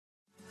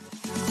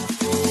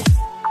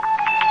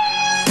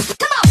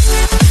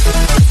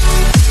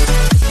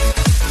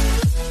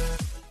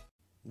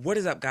What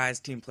is up, guys?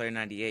 Team Player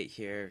 98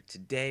 here.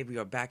 Today we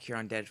are back here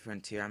on Dead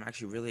Frontier. I'm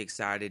actually really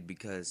excited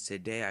because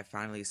today I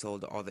finally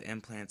sold all the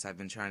implants I've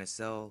been trying to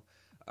sell.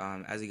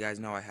 As you guys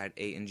know, I had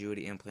 8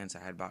 Ingenuity implants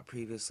I had bought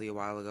previously a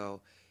while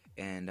ago,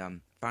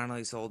 and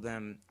finally sold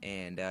them.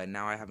 And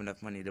now I have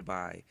enough money to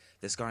buy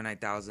the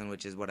scar-9000,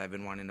 which is what I've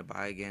been wanting to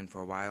buy again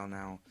for a while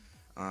now.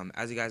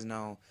 As you guys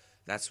know,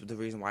 that's the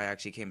reason why I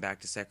actually came back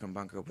to Second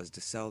Bunker, was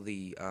to sell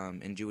the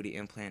Ingenuity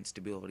implants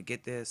to be able to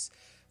get this.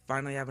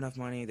 Finally, I have enough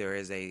money. There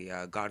is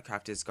a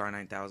God-crafted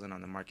scar-9000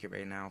 on the market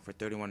right now for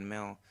 31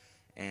 mil,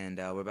 and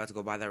we're about to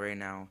go buy that right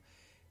now.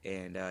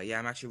 And yeah,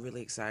 I'm actually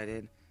really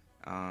excited.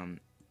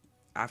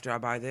 After I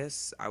buy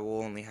this, I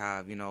will only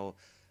have,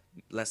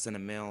 less than a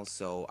mil.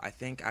 So I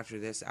think after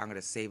this, I'm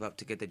gonna save up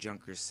to get the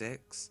Junker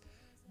 6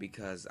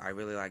 because I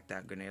really like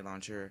that grenade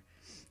launcher,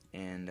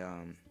 and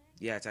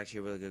yeah, it's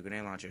actually a really good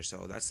grenade launcher.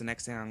 So that's the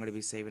next thing I'm gonna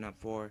be saving up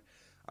for.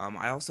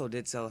 I also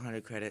did sell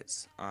 100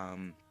 credits.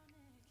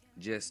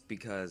 Just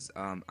because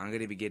I'm going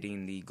to be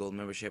getting the gold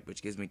membership,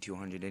 which gives me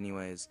 200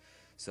 anyways.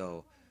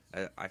 So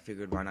I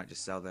figured, why not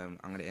just sell them?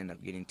 I'm going to end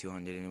up getting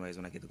 200 anyways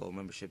when I get the gold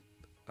membership.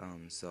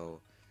 So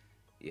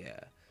yeah,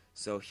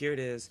 so here it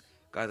is.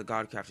 Got the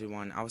God crafted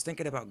one. I was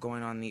thinking about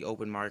going on the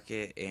open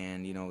market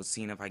and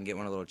seeing if I can get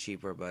one a little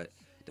cheaper, but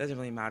it doesn't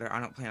really matter.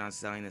 I don't plan on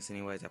selling this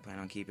anyways. I plan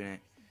on keeping it.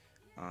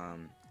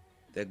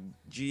 The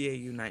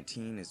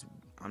GAU-19 is,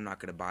 I'm not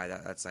going to buy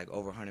that. That's like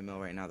over 100 mil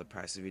right now. The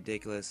price is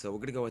ridiculous. So we're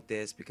going to go with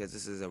this because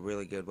this is a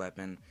really good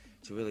weapon.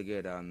 It's a really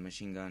good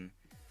machine gun,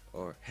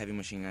 or heavy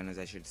machine gun as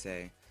I should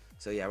say.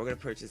 So yeah, we're going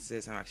to purchase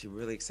this. I'm actually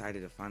really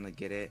excited to finally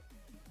get it.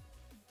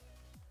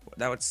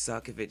 That would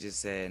suck if it just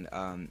said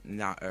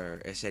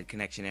it said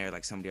connection error,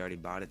 like somebody already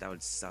bought it. That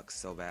would suck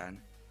so bad.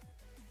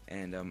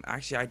 And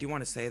actually, I do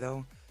want to say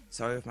though,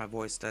 sorry if my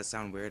voice does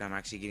sound weird. I'm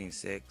actually getting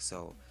sick,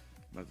 so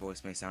my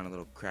voice may sound a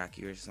little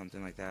cracky or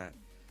something like that.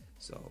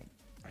 So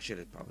I should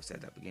have probably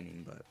said that at the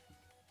beginning, but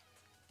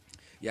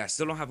yeah, I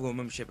still don't have a gold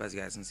membership, as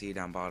you guys can see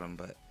down bottom,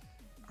 but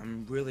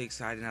I'm really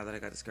excited now that I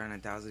got the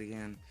scar-9000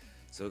 again.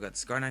 So we got the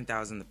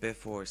scar-9000, the Bit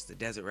Force, the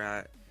Desert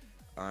Rat.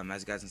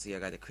 As you guys can see, I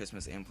got the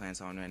Christmas implants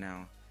on right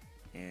now,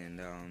 and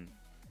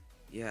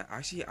yeah,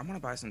 actually I'm gonna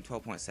buy some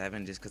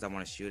 12.7 just because I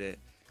want to shoot it.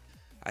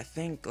 I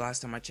think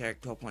last time I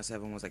checked,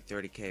 12.7 was like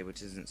 30k,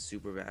 which isn't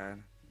super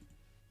bad.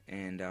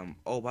 And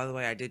oh, by the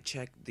way, I did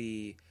check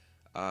the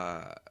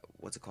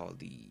what's it called,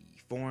 the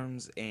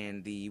forums,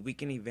 and the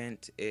weekend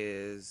event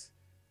is,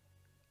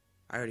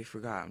 I already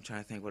forgot. I'm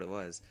trying to think what it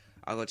was.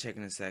 I'll go check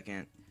in a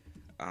second.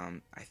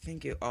 I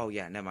think it, oh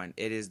yeah, never mind.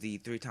 It is the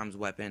 3x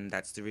weapon.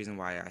 That's the reason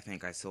why I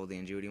think I sold the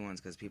Ingenuity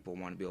ones, because people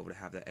want to be able to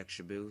have that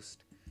extra boost.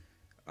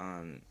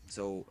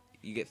 So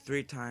you get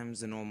 3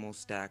 times the normal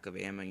stack of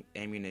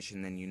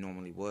ammunition than you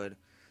normally would.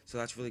 So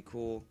that's really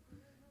cool.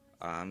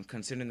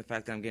 Considering the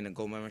fact that I'm getting a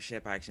gold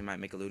membership, I actually might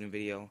make a looting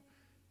video.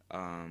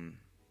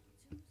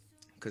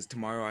 Because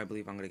tomorrow I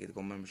believe I'm going to get the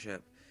gold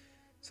membership.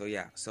 So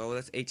yeah, so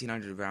that's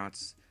 1800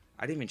 rounds.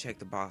 I didn't even check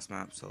the boss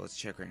map, so let's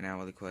check right now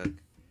really quick.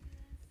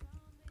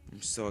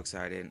 I'm so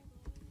excited.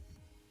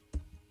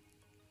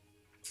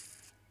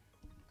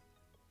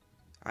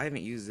 I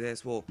haven't used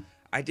this. Well,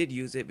 I did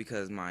use it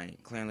because my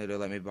clan leader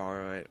let me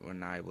borrow it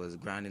when I was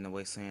grinding the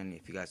wasteland.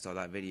 If you guys saw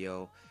that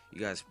video, you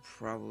guys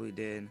probably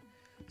did.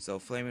 So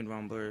flaming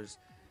rumblers,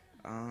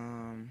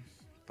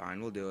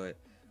 fine, we'll do it.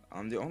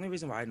 The only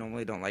reason why I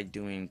normally don't like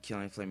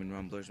killing flaming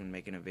rumblers when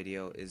making a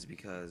video is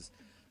because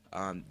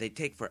they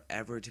take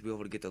forever to be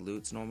able to get the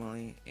loots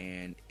normally,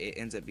 and it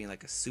ends up being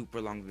like a super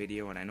long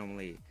video, and I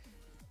normally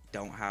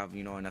don't have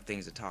enough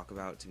things to talk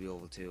about to be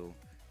able to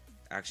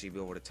actually be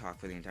able to talk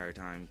for the entire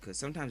time, because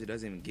sometimes it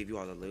doesn't even give you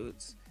all the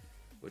loots,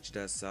 which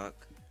does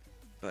suck.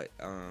 But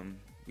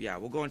yeah,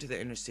 we'll go into the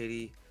inner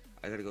city.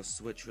 I gotta go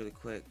switch really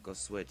quick, go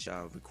switch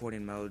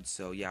recording mode.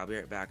 So yeah, I'll be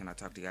right back and I'll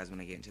talk to you guys when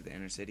I get into the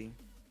inner city.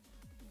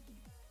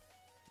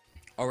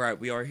 Alright,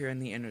 we are here in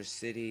the inner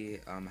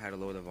city. I had to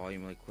lower the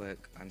volume really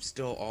quick. I'm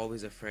still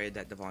always afraid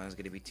that the volume is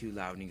gonna be too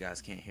loud and you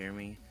guys can't hear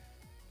me.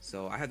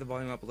 So I had the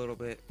volume up a little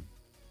bit.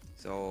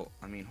 So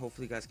I mean,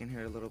 hopefully you guys can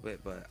hear it a little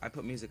bit, but I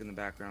put music in the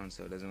background,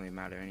 so it doesn't really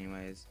matter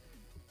anyways.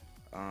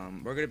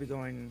 We're gonna be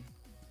going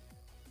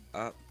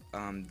up.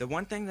 The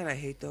one thing that I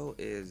hate though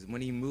is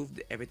when you move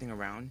everything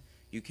around,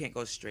 you can't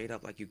go straight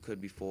up like you could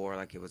before.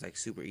 Like it was like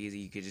super easy.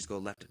 You could just go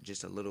left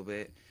just a little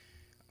bit.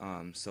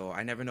 So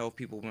I never know if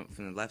people went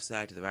from the left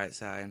side to the right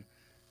side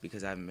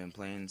because I haven't been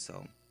playing.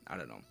 So I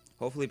don't know.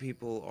 Hopefully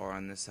people are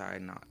on this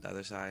side, not the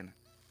other side.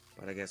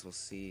 But I guess we'll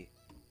see.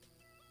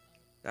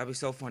 That'd be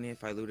so funny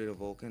if I looted a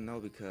Vulcan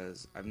though,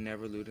 because I've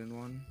never looted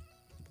one,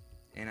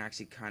 and I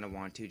actually kind of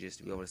want to, just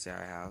to be able to say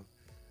I have.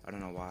 I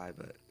don't know why,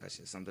 but that's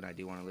just something I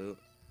do want to loot.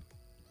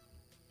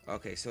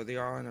 Okay, so they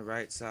are on the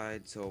right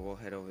side, so we'll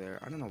head over there.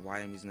 I don't know why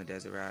I'm using the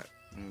Desert Rat.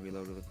 Let me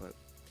reload really quick.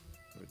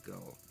 There we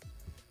go.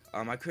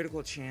 My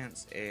critical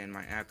chance and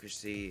my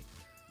accuracy,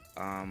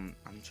 I'm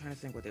trying to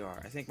think what they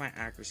are. I think my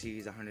accuracy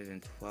is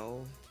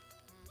 112,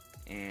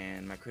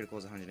 and my critical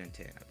is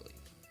 110, I believe.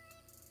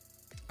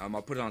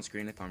 I'll put it on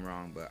screen if I'm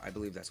wrong, but I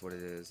believe that's what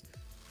it is.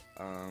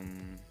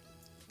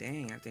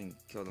 Dang, that thing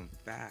killed him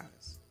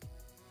fast.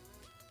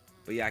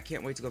 But yeah, I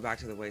can't wait to go back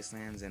to the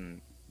wastelands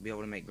and be able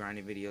to make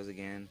grinding videos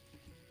again.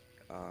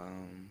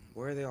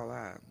 Where are they all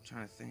at? I'm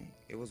trying to think.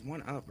 It was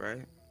one up,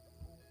 right?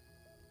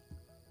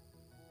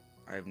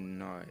 I have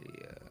no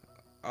idea.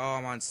 Oh,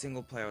 I'm on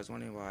single player. I was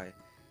wondering why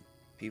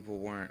people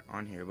weren't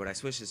on here, but I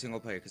switched to single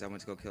player because I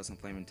went to go kill some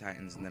flaming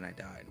titans and then I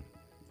died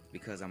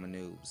because I'm a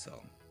noob.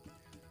 So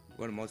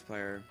go to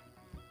multiplayer.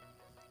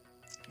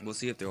 We'll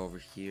see if they're over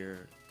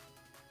here.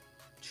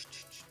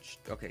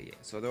 Okay, yeah,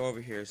 so they're over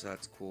here, so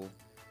that's cool.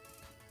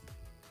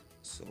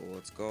 So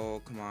let's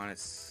go. Come on,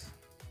 it's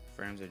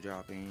frames are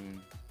dropping.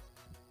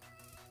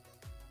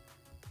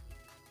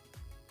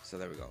 So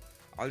there we go.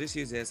 I'll just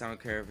use this. I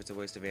don't care if it's a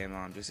waste of ammo.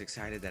 I'm just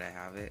excited that I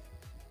have it.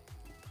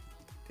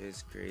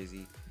 It's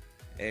crazy.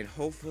 And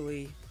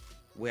hopefully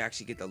we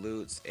actually get the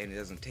loots and it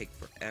doesn't take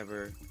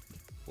forever.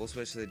 We'll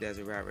switch to the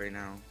desert rat right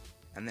now.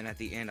 And then at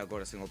the end I'll go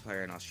to single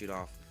player and I'll shoot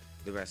off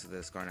the rest of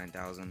the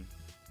scar-9000.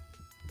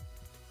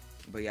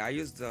 But yeah, I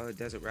use the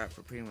desert rat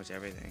for pretty much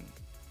everything.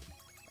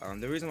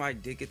 The reason why I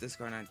did get the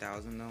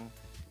scar-9000 though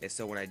is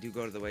so when I do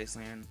go to the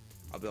wasteland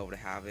I'll be able to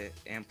have it.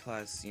 And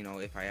plus, you know,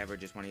 if I ever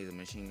just want to use a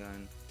machine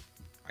gun,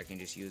 I can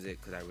just use it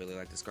because I really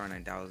like the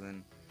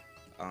scar-9000.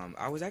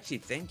 I was actually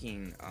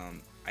thinking,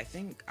 I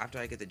think after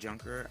I get the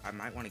junker, I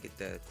might want to get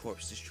the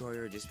corpse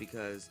destroyer just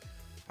because,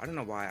 I don't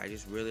know why, I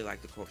just really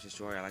like the corpse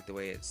destroyer. I like the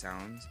way it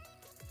sounds,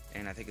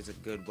 and I think it's a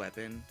good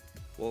weapon.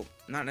 Well,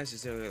 not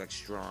necessarily like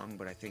strong,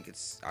 but I think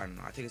it's, I don't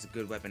know, I think it's a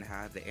good weapon to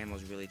have. The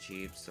ammo's really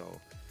cheap, so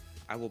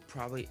I will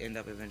probably end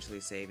up eventually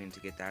saving to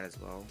get that as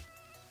well.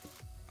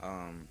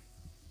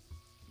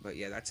 But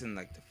yeah, that's in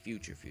like the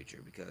future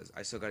because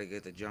I still gotta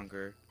get the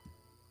junker,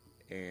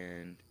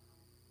 and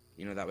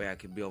you know, that way I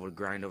could be able to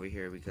grind over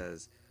here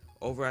because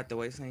over at the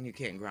wasteland you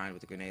can't grind with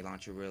the grenade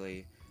launcher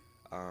really.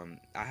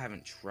 I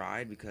haven't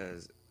tried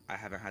because I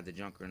haven't had the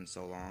junker in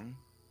so long.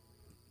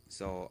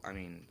 So, I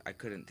mean, I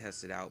couldn't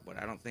test it out,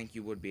 but I don't think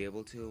you would be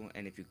able to,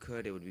 and if you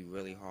could, it would be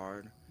really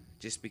hard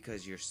just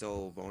because you're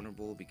so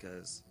vulnerable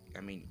because, I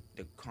mean,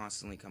 they're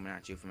constantly coming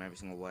at you from every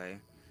single way.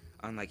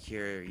 Unlike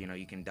here, you know,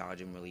 you can dodge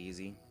them really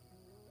easy.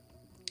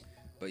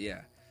 But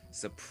yeah,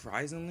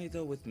 surprisingly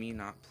though, with me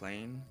not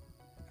playing,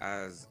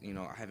 as you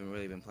know, I haven't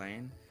really been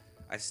playing,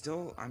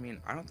 I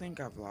mean, I don't think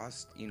I've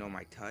lost, you know,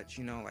 my touch,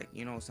 you know, like,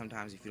 you know,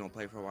 sometimes if you don't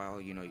play for a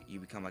while, you know, you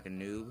become like a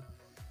noob.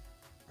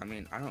 I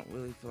mean, I don't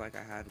really feel like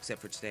I have,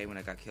 except for today when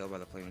I got killed by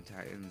the flaming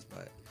titans,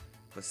 but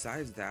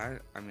besides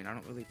that, I mean, I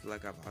don't really feel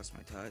like I've lost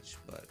my touch,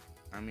 but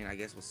I mean, I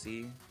guess we'll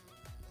see.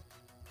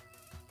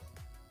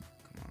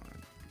 Come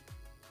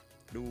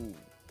on. Ooh,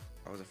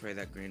 I was afraid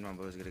that green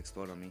rumble was gonna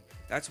explode on me.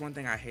 That's one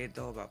thing I hate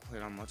though about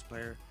playing on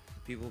multiplayer.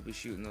 People will be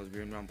shooting those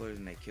green rumblers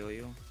and they kill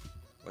you,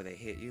 or they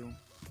hit you,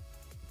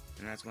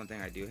 and that's one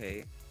thing I do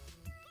hate.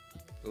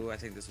 Ooh, I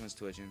think this one's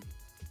twitching.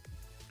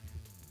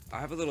 I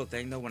have a little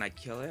thing though, when I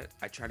kill it,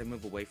 I try to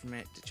move away from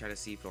it to try to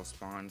see if it'll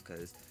spawn,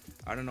 because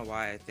I don't know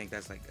why, I think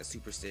that's like a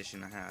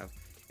superstition I have.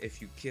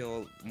 If you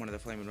kill one of the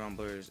flaming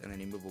rumblers and then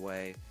you move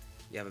away,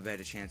 you have a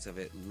better chance of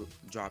it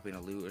dropping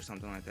a loot or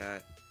something like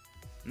that.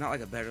 Not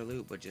like a better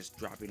loot, but just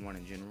dropping one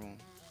in general.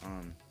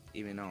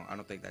 Even though I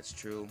don't think that's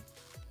true.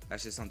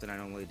 That's just something I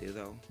normally do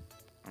though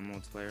on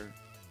multiplayer.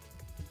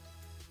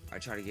 I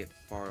try to get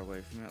far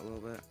away from it a little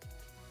bit.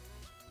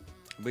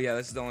 But yeah,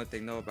 this is the only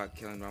thing though about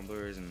killing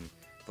rumblers and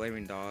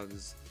flaming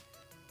dogs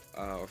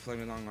or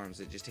flaming long arms.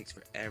 It just takes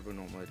forever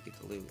normally to get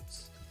the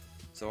loots.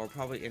 So I'll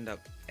probably end up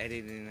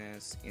editing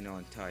this, you know,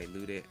 until I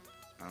loot it.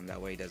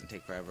 That way it doesn't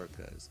take forever,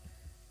 because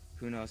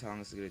who knows how long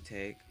this is gonna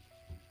take.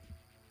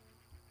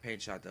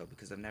 Paint shot though,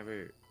 because I've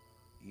never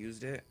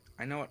used it.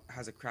 I know it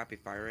has a crappy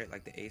fire rate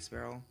like the ace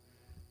barrel,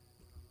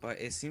 but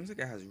it seems like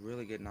it has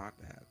really good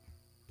knockback.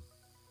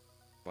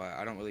 But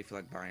I don't really feel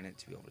like buying it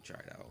to be able to try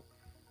it out.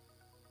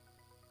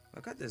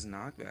 Look at this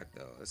knockback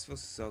though. This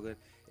feels so good.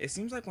 It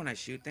seems like when I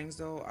shoot things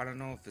though, I don't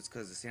know if it's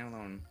because the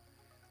standalone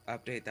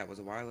update that was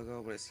a while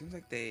ago, but it seems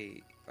like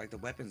the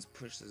weapons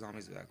push the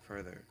zombies back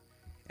further.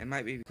 It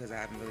might be because I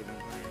haven't really been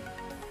playing,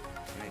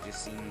 and it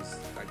just seems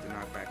like the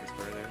knockback is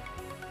further.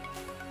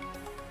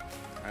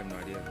 I have no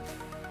idea.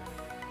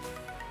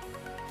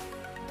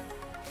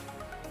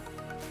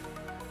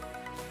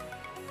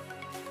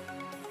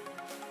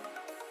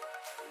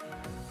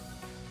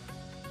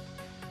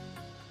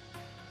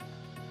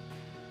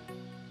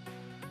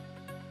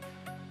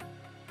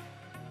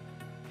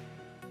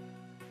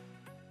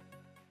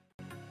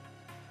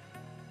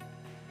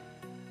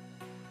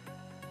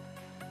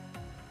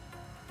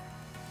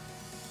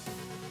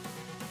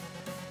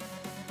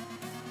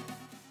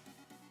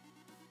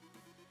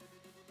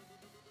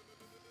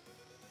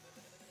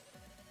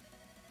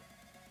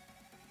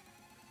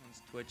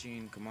 It's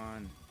twitching, come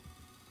on.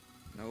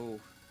 No.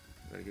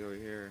 Gotta get over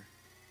here.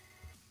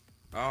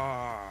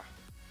 Ah!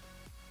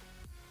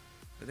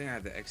 I think I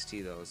have the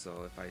XT though,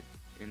 so if I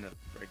end up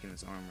breaking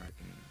this armor, I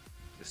can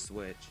just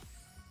switch.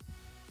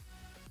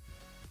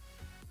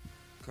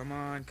 Come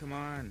on, come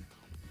on.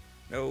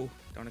 No,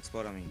 don't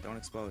explode on me. Don't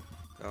explode.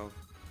 Go.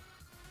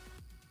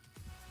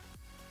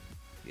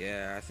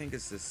 Yeah, I think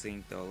it's the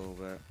sink though a little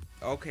bit.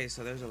 Okay,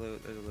 so there's a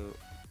loot. There's a loot.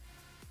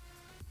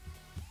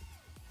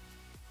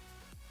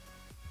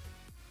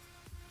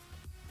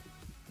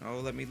 Oh,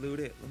 let me loot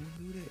it. Let me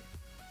loot it.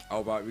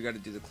 Oh, but we gotta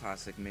do the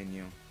classic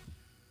menu.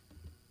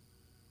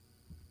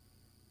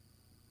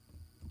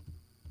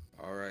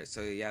 Alright,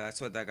 so yeah,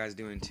 that's what that guy's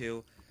doing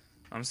too.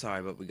 I'm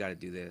sorry, but we gotta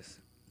do this.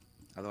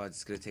 Otherwise,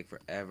 it's gonna take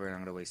forever and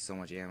I'm gonna waste so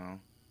much ammo.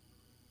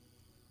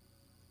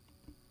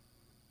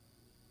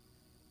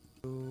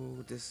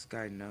 Ooh, this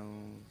guy knows.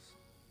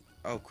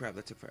 Oh crap,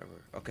 that took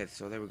forever. Okay,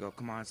 so there we go.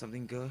 Come on,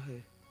 something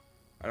good.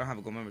 I don't have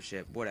a gold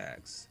membership. Wood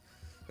axe.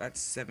 That's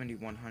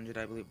 7,100,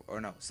 I believe.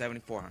 Or no,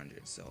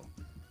 7,400. So,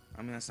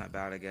 I mean, that's not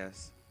bad, I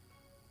guess.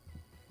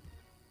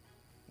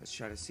 Let's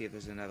try to see if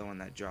there's another one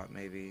that dropped,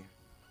 maybe.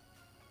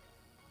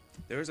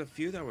 There was a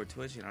few that were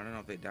twitching. I don't know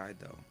if they died,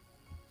 though.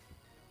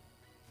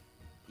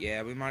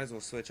 Yeah, we might as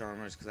well switch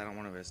armors because I don't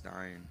want to risk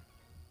dying.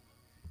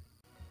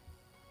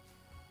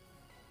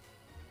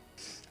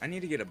 I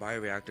need to get a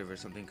bioreactor or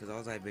something because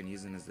all I've been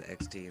using is the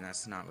XT, and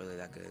that's not really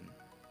that good.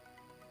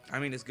 I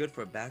mean, it's good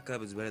for a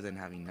backup. It's better than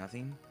having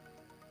nothing.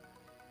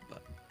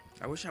 But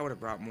I wish I would have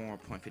brought more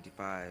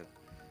 .55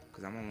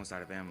 because I'm almost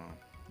out of ammo.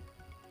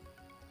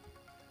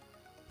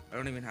 I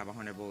don't even have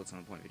 100 bullets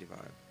on .55.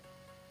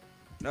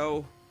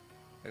 No,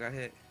 I got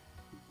hit.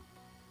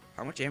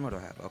 How much ammo do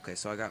I have? Okay,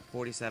 so I got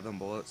 47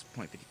 bullets,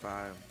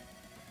 .55.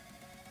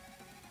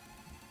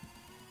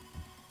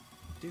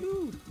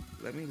 Dude,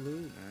 let me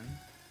loot, man.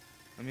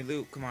 Let me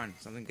loot. Come on,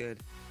 something good.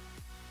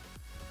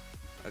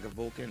 Like a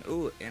Vulcan.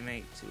 Ooh,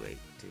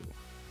 M8282.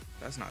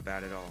 That's not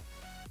bad at all.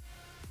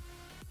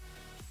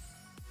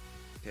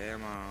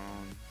 Come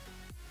on.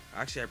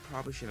 Actually, I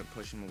probably shouldn't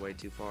push him away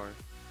too far,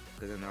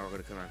 because then they're all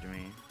gonna come after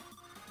me.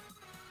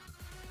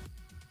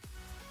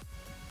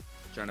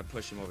 Trying to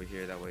push him over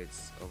here, that way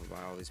it's over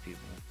by all these people.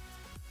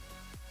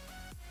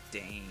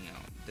 Damn.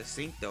 The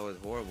sink though is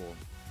horrible.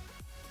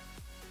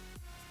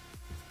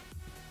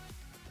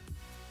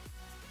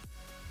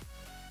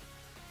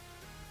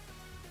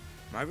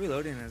 My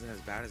reloading isn't as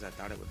bad as I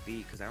thought it would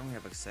be because I only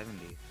have like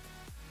 70.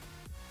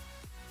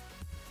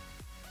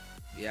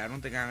 Yeah, I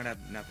don't think I'm gonna have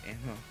enough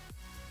ammo.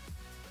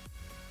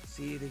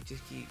 See, they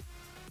just keep.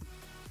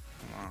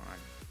 Come on.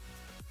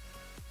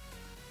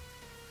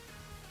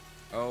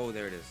 Oh,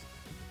 there it is.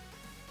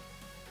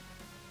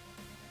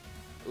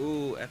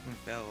 Ooh, effing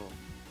fell.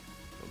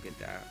 Go get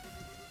that.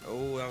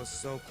 Oh, that was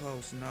so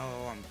close.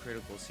 No, I'm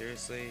critical.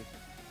 Seriously?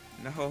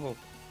 No.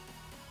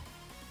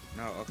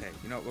 No, okay.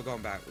 You know what? We're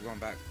going back. We're going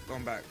back.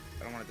 Going back.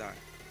 I don't want to die.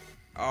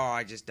 Oh,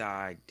 I just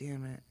died.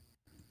 Damn it.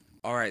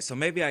 Alright, so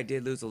maybe I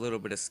did lose a little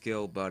bit of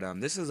skill, but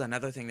this is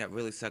another thing that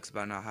really sucks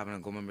about not having a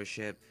gold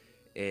membership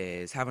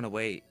is having to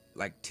wait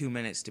like 2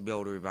 minutes to be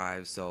able to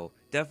revive. So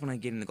definitely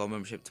getting the gold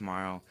membership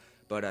tomorrow.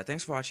 But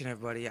thanks for watching,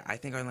 everybody. I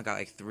think I only got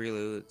like 3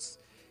 loots,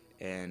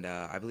 and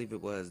I believe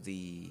it was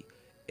the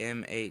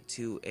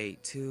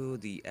M8282,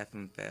 the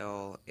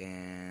FMFL,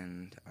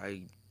 and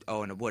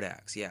and a wood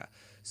axe. Yeah.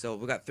 So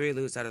we got 3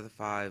 loots out of the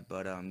 5,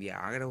 but yeah,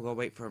 I'm gonna go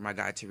wait for my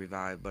guy to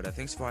revive. But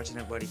thanks for watching,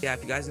 everybody. Yeah,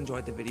 if you guys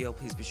enjoyed the video,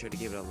 please be sure to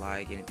give it a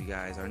like, and if you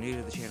guys are new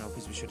to the channel,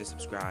 please be sure to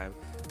subscribe.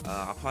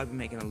 I'll probably be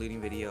making a looting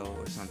video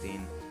or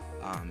something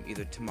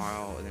either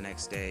tomorrow or the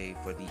next day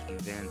for the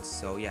event.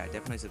 So yeah,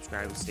 definitely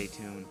subscribe and stay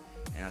tuned,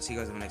 and I'll see you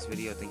guys in the next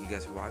video. Thank you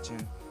guys for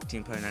watching.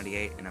 Team Player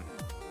 98, and I'm